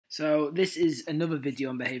So this is another video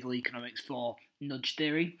on behavioural economics for nudge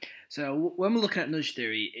theory. So when we're looking at nudge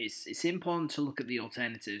theory, it's important to look at the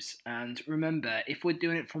alternatives. And remember, if we're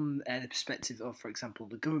doing it from the perspective of, for example,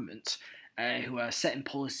 the government, who are setting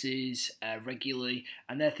policies regularly,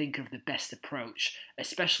 and they're thinking of the best approach,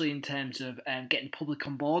 especially in terms of getting the public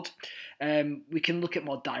on board, we can look at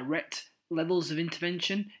more direct levels of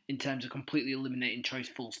intervention in terms of completely eliminating choice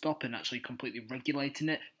full stop and actually completely regulating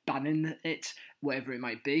it, banning it, whatever it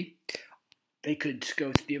might be. They could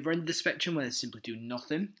go to the other end of the spectrum where they simply do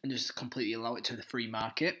nothing and just completely allow it to the free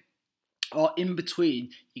market. Or in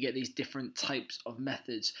between, you get these different types of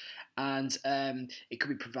methods, and it could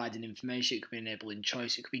be providing information, it could be enabling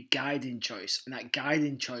choice, it could be guiding choice, and that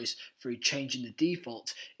guiding choice through changing the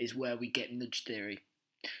default is where we get nudge theory.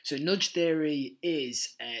 So nudge theory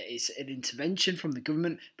is an intervention from the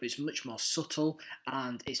government, but it's much more subtle,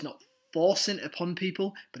 and it's not forcing it upon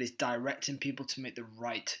people, but it's directing people to make the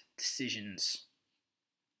right decisions.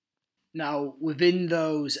 Now, within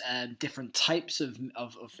those different types of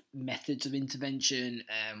methods of intervention,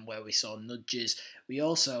 where we saw nudges, we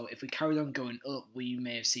also, if we carried on going up, we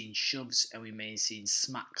may have seen shoves and we may have seen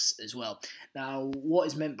smacks as well. Now, what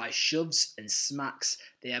is meant by shoves and smacks?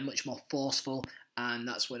 They are much more forceful, and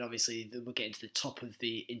that's when obviously we're getting to the top of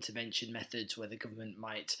the intervention methods where the government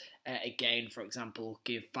might, again, for example,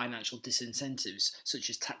 give financial disincentives, such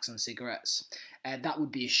as tax on cigarettes. That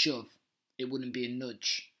would be a shove. It wouldn't be a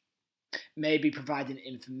nudge. Maybe providing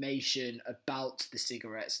information about the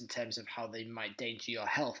cigarettes in terms of how they might danger your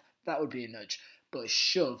health. That would be a nudge. But a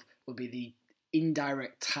shove would be the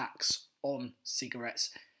indirect tax on cigarettes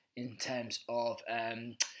in terms of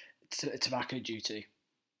tobacco duty.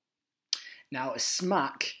 Now, a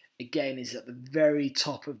smack, again, is at the very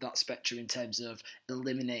top of that spectrum in terms of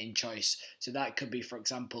eliminating choice. So that could be, for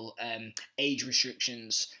example, age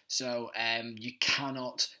restrictions. So you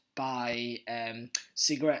cannot buy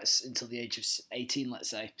cigarettes until the age of 18, let's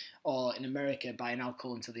say, or in America, buying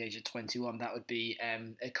alcohol until the age of 21. That would be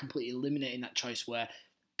completely eliminating that choice where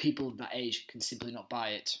people of that age can simply not buy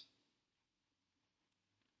it.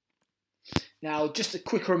 Now, just a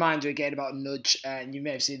quick reminder again about a nudge, and you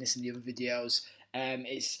may have seen this in the other videos.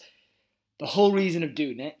 It's the whole reason of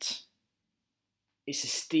doing it is to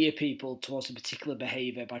steer people towards a particular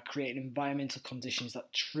behaviour by creating environmental conditions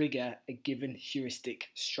that trigger a given heuristic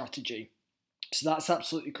strategy. So that's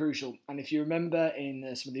absolutely crucial. And if you remember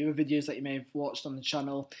in some of the other videos that you may have watched on the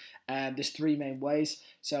channel, there's three main ways.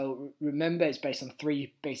 So remember, it's based on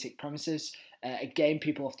three basic premises. Again,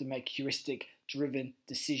 people often make heuristic-driven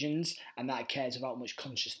decisions, and that occurs without much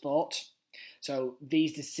conscious thought. So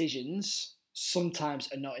these decisions sometimes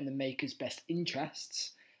are not in the maker's best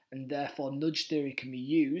interests, and therefore nudge theory can be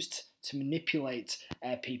used to manipulate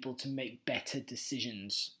people to make better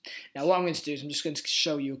decisions. Now, what I'm going to do is I'm just going to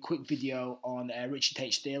show you a quick video on Richard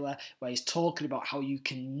H. Thaler, where he's talking about how you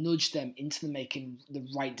can nudge them into making the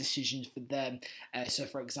right decisions for them. So,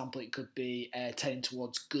 for example, it could be turning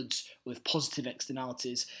towards goods with positive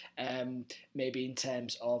externalities, maybe in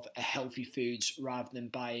terms of healthy foods rather than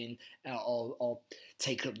buying or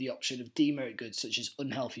taking up the option of demerit goods such as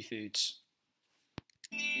unhealthy foods.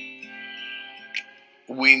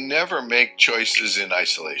 We never make choices in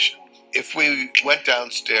isolation. If we went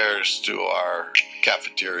downstairs to our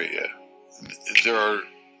cafeteria, there are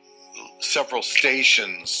several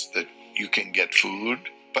stations that you can get food,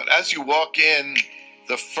 but as you walk in,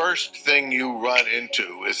 the first thing you run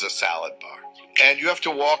into is a salad bar. And you have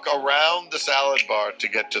to walk around the salad bar to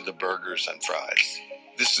get to the burgers and fries.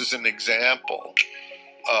 This is an example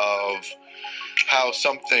of how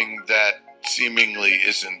something that seemingly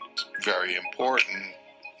isn't very important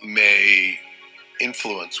may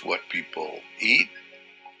influence what people eat,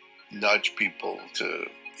 nudge people to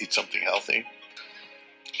eat something healthy.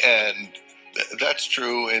 And that's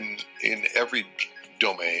true in every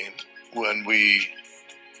domain. When we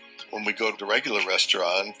go to a regular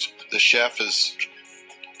restaurant, the chef has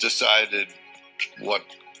decided what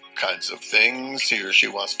kinds of things he or she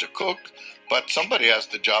wants to cook, but somebody has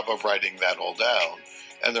the job of writing that all down.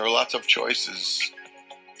 And there are lots of choices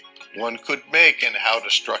one could make in how to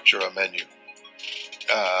structure a menu.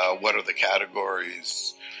 What are the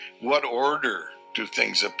categories? What order do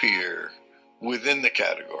things appear within the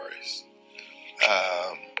categories?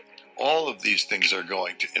 All of these things are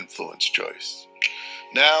going to influence choice.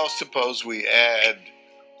 Now, suppose we add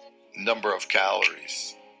number of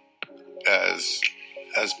calories, as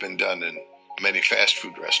has been done in many fast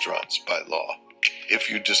food restaurants by law. If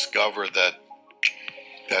you discover that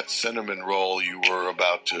cinnamon roll you were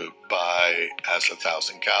about to buy has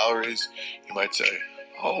 1,000 calories, you might say,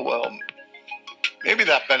 oh, well, maybe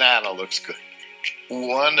that banana looks good.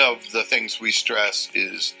 one of the things we stress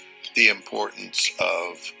is the importance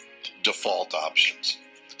of default options.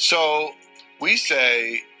 So we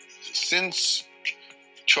say, since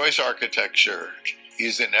choice architecture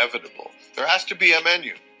is inevitable, there has to be a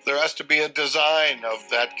menu. There has to be a design of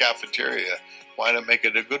that cafeteria. Why not make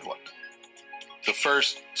it a good one? The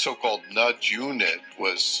first so-called nudge unit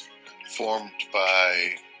was formed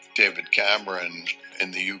by David Cameron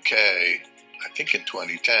in the UK, I think in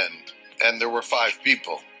 2010, and there were 5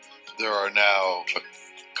 people. There are now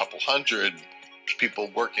a couple hundred people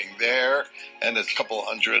working there, and a couple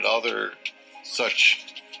hundred other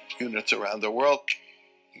such units around the world.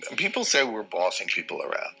 People say we're bossing people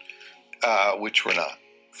around, which we're not.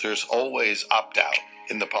 There's always opt-out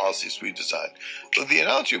in the policies we design. So the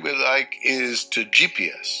analogy we like is to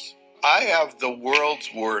GPS. I have the world's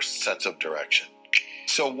worst sense of direction.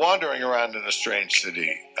 So wandering around in a strange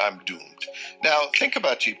city, I'm doomed. Now, think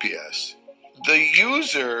about GPS. The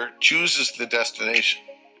user chooses the destination,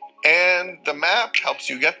 and the map helps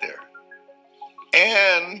you get there,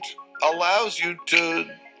 and allows you to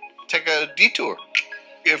take a detour.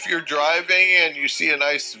 If you're driving and you see a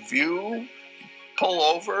nice view, pull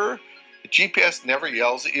over. The GPS never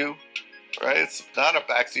yells at you, right? It's not a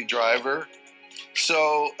backseat driver.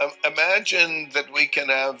 So imagine that we can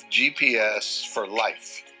have GPS for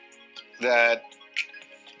life that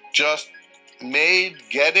just made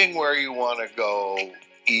getting where you want to go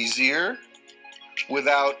easier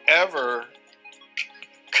without ever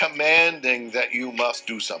commanding that you must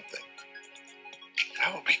do something.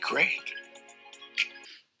 That would be great.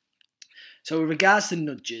 So with regards to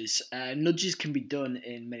nudges, nudges can be done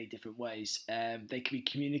in many different ways. They can be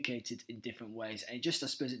communicated in different ways, and I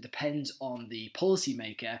suppose it depends on the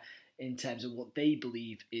policymaker in terms of what they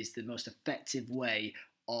believe is the most effective way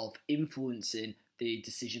of influencing the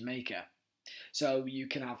decision maker. So you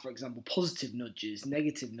can have, for example, positive nudges,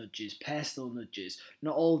 negative nudges, personal nudges.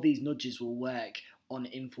 Not all of these nudges will work on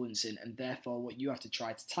influencing, and therefore what you have to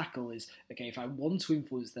try to tackle is, okay, if I want to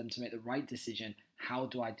influence them to make the right decision, how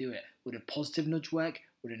do I do it? Would a positive nudge work?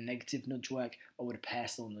 Would a negative nudge work? Or would a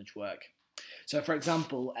personal nudge work? So for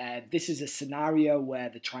example, this is a scenario where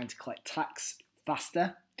they're trying to collect tax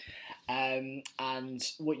faster. And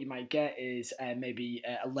what you might get is maybe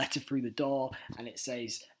a letter through the door, and it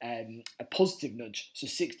says a positive nudge, so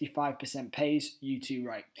 65% pays, you two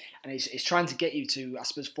right. And it's trying to get you to, I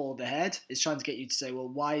suppose, follow the head. It's trying to get you to say, well,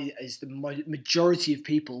 why is the majority of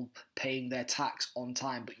people paying their tax on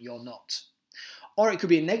time, but you're not? Or it could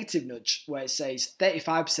be a negative nudge, where it says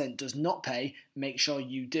 35% does not pay, make sure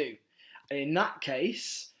you do. And in that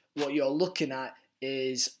case, what you're looking at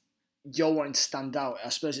is you're wanting to stand out. I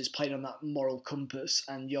suppose it's playing on that moral compass,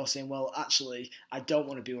 and you're saying, well, actually, I don't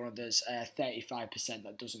want to be one of those 35%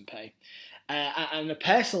 that doesn't pay. And a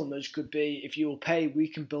personal nudge could be, if you will pay, we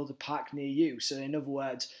can build a park near you. So in other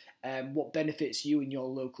words, what benefits you in your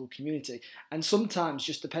local community. And sometimes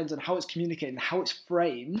just depends on how it's communicated and how it's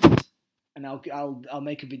framed. And I'll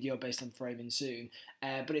make a video based on framing soon.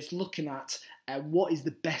 But it's looking at what is the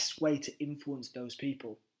best way to influence those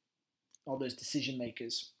people or those decision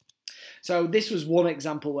makers. So this was one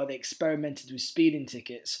example where they experimented with speeding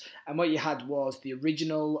tickets, and what you had was the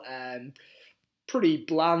original, pretty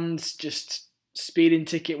bland, just speeding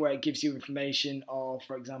ticket where it gives you information of,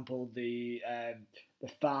 for example, the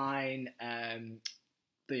fine,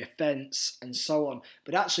 the offence, and so on.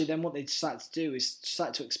 But actually then what they decided to do is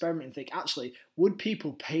start to experiment and think, actually, would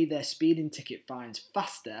people pay their speeding ticket fines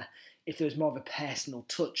faster if there was more of a personal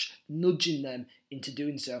touch, nudging them into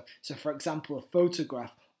doing so? So for example, a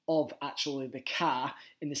photograph of actually the car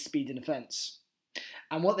in the speeding offence.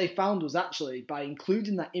 And what they found was actually by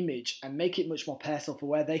including that image and make it much more personal for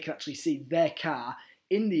where they could actually see their car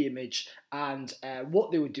in the image and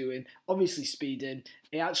what they were doing, obviously speeding,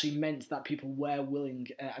 it actually meant that people were willing,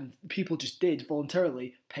 and people just did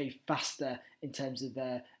voluntarily pay faster in terms of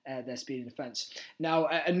their speeding offence. Now,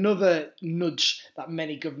 another nudge that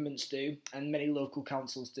many governments do and many local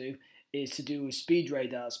councils do is to do with speed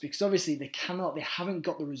radars, because obviously they haven't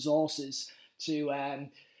got the resources to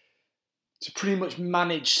pretty much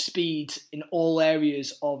manage speed in all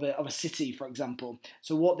areas of a city, for example.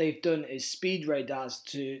 So what they've done is speed radars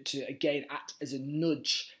to again act as a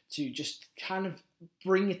nudge to just kind of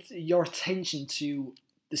bring your attention to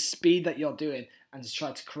the speed that you're doing and to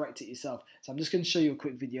try to correct it yourself. So I'm just going to show you a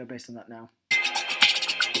quick video based on that now.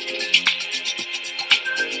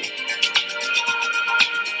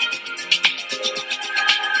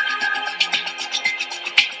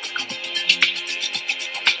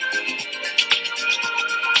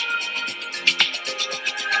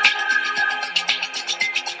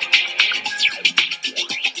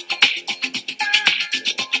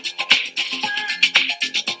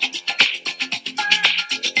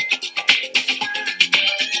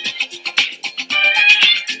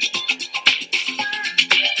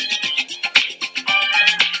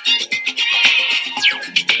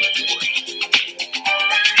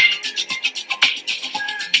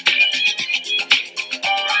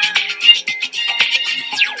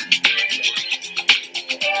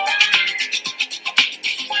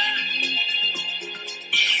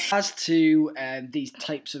 to these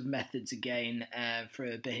types of methods again for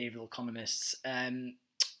behavioural economists.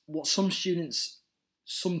 What some students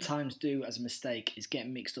sometimes do as a mistake is get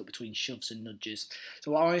mixed up between shoves and nudges.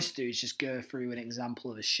 So what I want to do is just go through an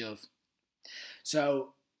example of a shove.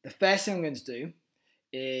 So the first thing I'm going to do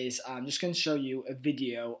is I'm just going to show you a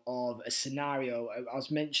video of a scenario. I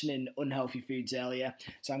was mentioning unhealthy foods earlier,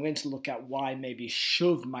 so I'm going to look at why maybe a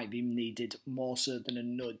shove might be needed more so than a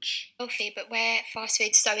nudge. Healthy, but where fast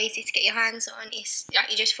food's so easy to get your hands on, it's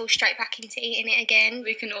like you just fall straight back into eating it again.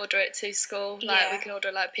 We can order it to school, we can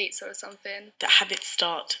order like pizza or something. The habits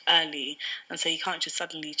start early, and so you can't just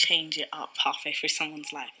suddenly change it up halfway through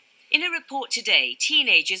someone's life. In a report today,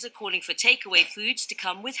 teenagers are calling for takeaway foods to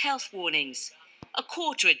come with health warnings. A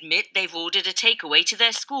quarter admit they've ordered a takeaway to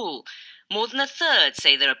their school. More than a third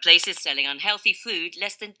say there are places selling unhealthy food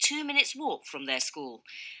less than 2 minutes walk from their school.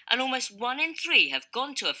 And almost 1 in 3 have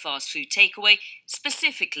gone to a fast food takeaway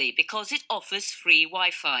specifically because it offers free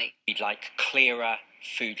Wi-Fi. We'd like clearer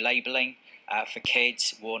food labelling for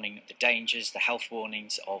kids, warning the dangers, the health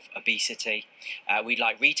warnings of obesity. We'd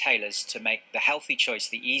like retailers to make the healthy choice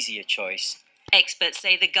the easier choice. Experts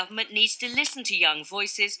say the government needs to listen to young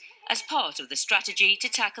voices as part of the strategy to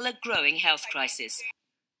tackle a growing health crisis.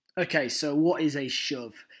 Okay, so what is a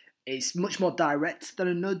shove? It's much more direct than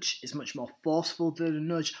a nudge. It's much more forceful than a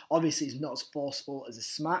nudge. Obviously, it's not as forceful as a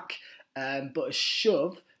smack, but a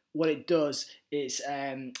shove, what it does is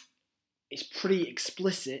it's pretty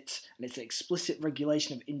explicit, and it's an explicit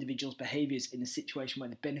regulation of individuals' behaviours in a situation where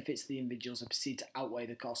the benefits of the individuals are perceived to outweigh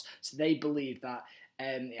the costs. So they believe that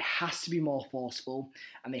it has to be more forceful,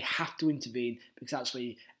 and they have to intervene because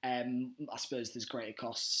actually, I suppose there's greater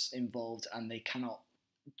costs involved, and they cannot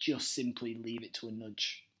just simply leave it to a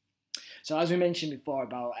nudge. So as we mentioned before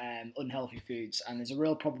about unhealthy foods, and there's a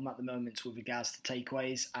real problem at the moment with regards to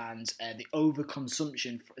takeaways and the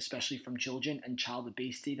overconsumption, especially from children, and child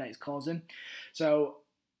obesity that it's causing. So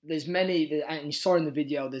there's many, and you saw in the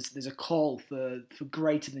video, there's a call for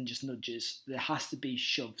greater than just nudges. There has to be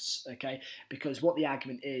shoves, okay? Because what the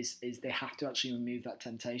argument is they have to actually remove that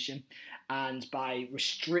temptation. And by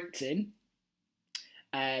restricting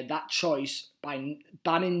that choice, by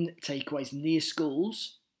banning takeaways near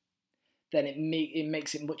schools, then it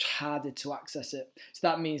makes it much harder to access it. So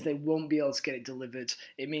that means they won't be able to get it delivered.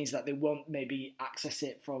 It means that they won't maybe access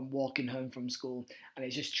it from walking home from school. And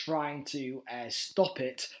it's just trying to stop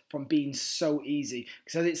it from being so easy.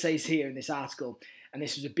 Because as it says here in this article, and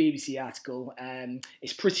this was a BBC article,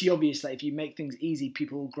 it's pretty obvious that if you make things easy,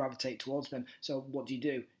 people will gravitate towards them. So what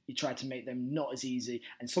do? You try to make them not as easy.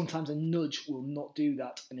 And sometimes a nudge will not do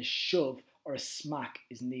that, and a shove or a smack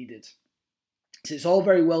is needed. So it's all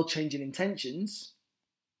very well changing intentions,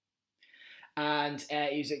 and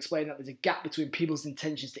he was explaining that there's a gap between people's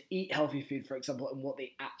intentions to eat healthy food, for example, and what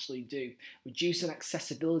they actually do. Reducing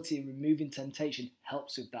accessibility and removing temptation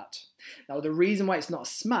helps with that. Now, the reason why it's not a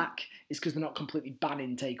smack is because they're not completely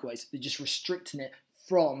banning takeaways. They're just restricting it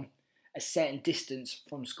from a certain distance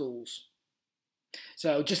from schools.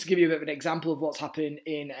 So just to give you a bit of an example of what's happened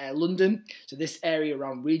in London, so this area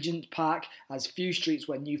around Regent Park has few streets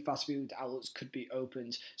where new fast food outlets could be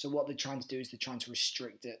opened. So what they're trying to do is they're trying to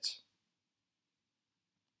restrict it.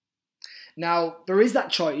 Now, there is that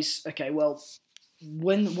choice. Okay, well,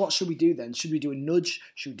 what should we do then? Should we do a nudge?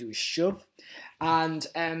 Should we do a shove? And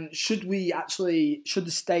should the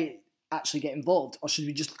state actually get involved, or should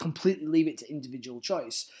we just completely leave it to individual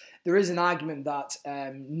choice? There is an argument that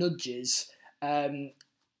nudges...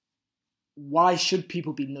 why should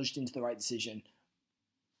people be nudged into the right decision?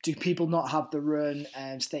 Do people not have their own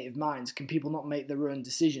state of mind? Can people not make their own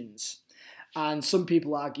decisions? And some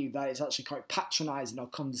people argue that it's actually quite patronising or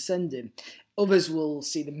condescending. Others will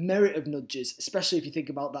see the merit of nudges, especially if you think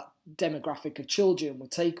about that demographic of children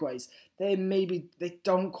with takeaways. They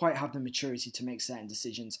don't quite have the maturity to make certain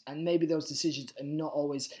decisions, and maybe those decisions are not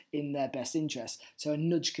always in their best interest. So a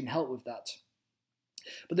nudge can help with that.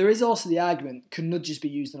 But there is also the argument, can nudges be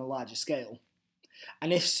used on a larger scale?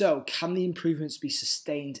 And if so, can the improvements be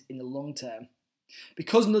sustained in the long term?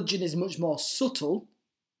 Because nudging is much more subtle,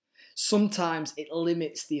 sometimes it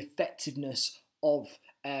limits the effectiveness of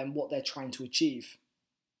what they're trying to achieve.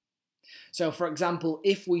 So, for example,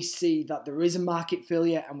 if we see that there is a market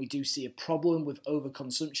failure and we do see a problem with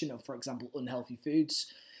overconsumption of, for example, unhealthy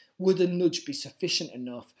foods, would a nudge be sufficient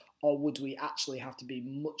enough, or would we actually have to be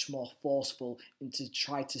much more forceful to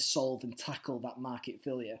try to solve and tackle that market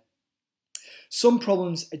failure? Some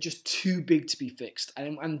problems are just too big to be fixed,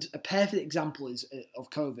 and a perfect example is of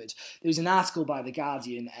COVID. There was an article by The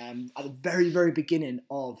Guardian at the very, very beginning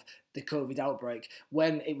of the COVID outbreak,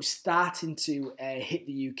 when it was starting to hit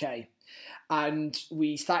the UK. And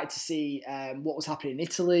we started to see what was happening in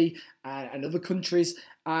Italy and other countries,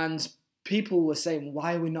 and people were saying,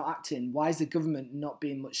 why are we not acting? Why is the government not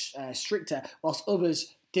being much stricter, whilst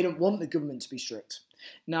others didn't want the government to be strict?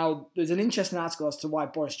 Now, there's an interesting article as to why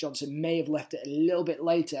Boris Johnson may have left it a little bit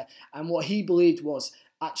later, and what he believed was,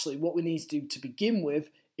 actually, what we need to do to begin with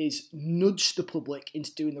is nudge the public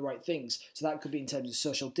into doing the right things. So that could be in terms of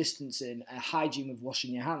social distancing, hygiene with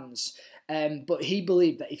washing your hands. But he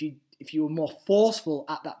believed that if you were more forceful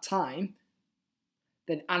at that time,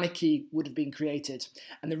 then anarchy would have been created.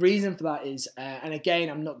 And the reason for that is, and again,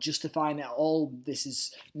 I'm not justifying it at all, this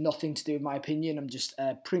is nothing to do with my opinion, I'm just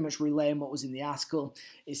pretty much relaying what was in the article.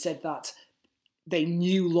 It said that they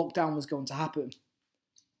knew lockdown was going to happen,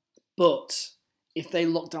 but if they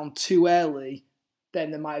locked down too early, then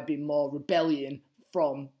there might have been more rebellion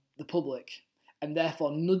from the public, and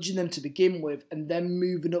therefore nudging them to begin with and then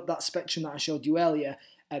moving up that spectrum that I showed you earlier,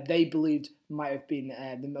 they believed might have been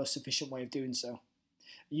the most efficient way of doing so.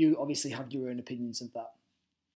 You obviously have your own opinions of that.